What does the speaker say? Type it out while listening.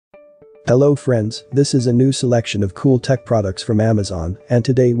Hello friends, this is a new selection of cool tech products from Amazon, and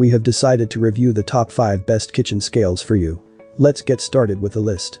today we have decided to review the top 5 best kitchen scales for you. Let's get started with the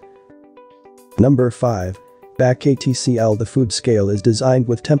list. Number 5. KTCL. The food scale is designed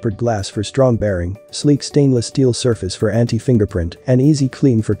with tempered glass for strong bearing, sleek stainless steel surface for anti-fingerprint, and easy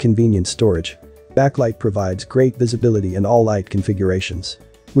clean for convenient storage. Backlight provides great visibility in all light configurations,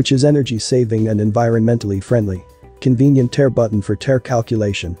 which is energy saving and environmentally friendly. Convenient tare button for tare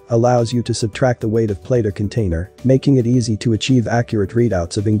calculation allows you to subtract the weight of plate or container, making it easy to achieve accurate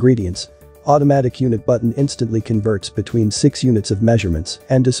readouts of ingredients. Automatic unit button instantly converts between 6 units of measurements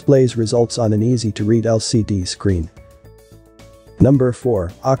and displays results on an easy-to-read LCD screen. Number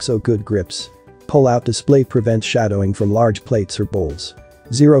 4. OXO Good Grips. Pull-out display prevents shadowing from large plates or bowls.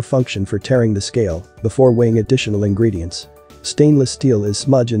 Zero function for tearing the scale before weighing additional ingredients. Stainless steel is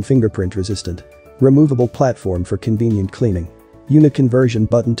smudge and fingerprint resistant. Removable platform for convenient cleaning. Unit conversion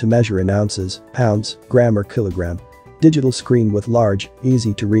button to measure in ounces, pounds, gram or kilogram. Digital screen with large,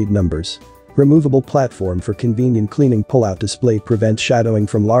 easy-to-read numbers. Removable platform for convenient cleaning. Pull-out display prevents shadowing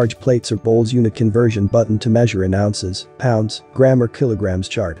from large plates or bowls. Unit conversion button to measure in ounces, pounds, gram or kilograms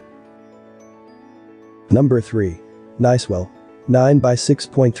chart. Number 3. Nicewell. 9 by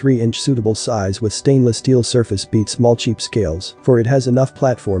 6.3 inch suitable size with stainless steel surface beats small cheap scales, for it has enough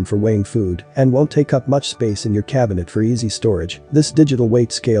platform for weighing food and won't take up much space in your cabinet for easy storage. This digital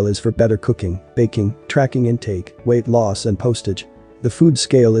weight scale is for better cooking, baking, tracking intake, weight loss and postage. The food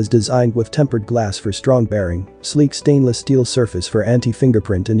scale is designed with tempered glass for strong bearing, sleek stainless steel surface for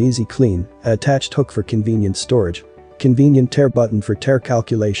anti-fingerprint and easy clean, an attached hook for convenient storage. Convenient tare button for tare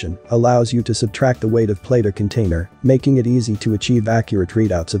calculation allows you to subtract the weight of plate or container, making it easy to achieve accurate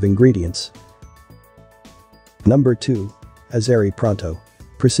readouts of ingredients. Number 2. Ozeri Pronto.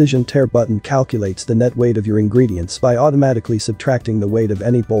 Precision tare button calculates the net weight of your ingredients by automatically subtracting the weight of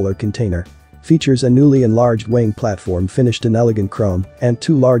any bowl or container. Features a newly enlarged weighing platform finished in elegant chrome and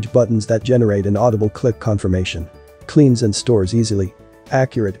 2 large buttons that generate an audible click confirmation. Cleans and stores easily.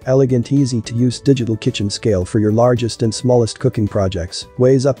 Accurate, elegant, easy-to-use digital kitchen scale for your largest and smallest cooking projects.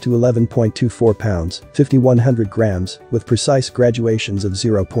 Weighs up to 11.24 pounds, 5,100 grams, with precise graduations of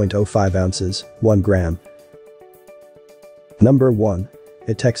 0.05 ounces, 1 gram. Number 1.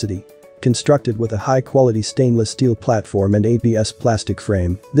 Etekcity. Constructed with a high-quality stainless steel platform and ABS plastic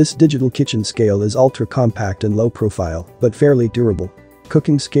frame, this digital kitchen scale is ultra-compact and low-profile, but fairly durable.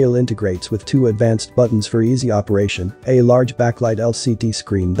 Cooking scale integrates with 2 advanced buttons for easy operation, a large backlight LCD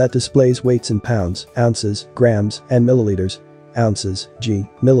screen that displays weights in pounds, ounces, grams, and milliliters. Ounces, g,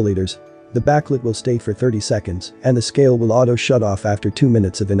 milliliters. The backlit will stay for 30 seconds, and the scale will auto-shut off after 2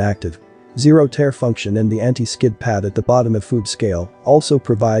 minutes of inactive. Zero tare function and the anti-skid pad at the bottom of food scale also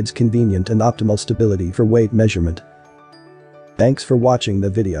provides convenient and optimal stability for weight measurement. Thanks for watching the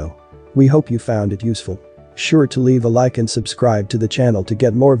video. We hope you found it useful. Sure to leave a like and subscribe to the channel to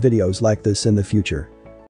get more videos like this in the future.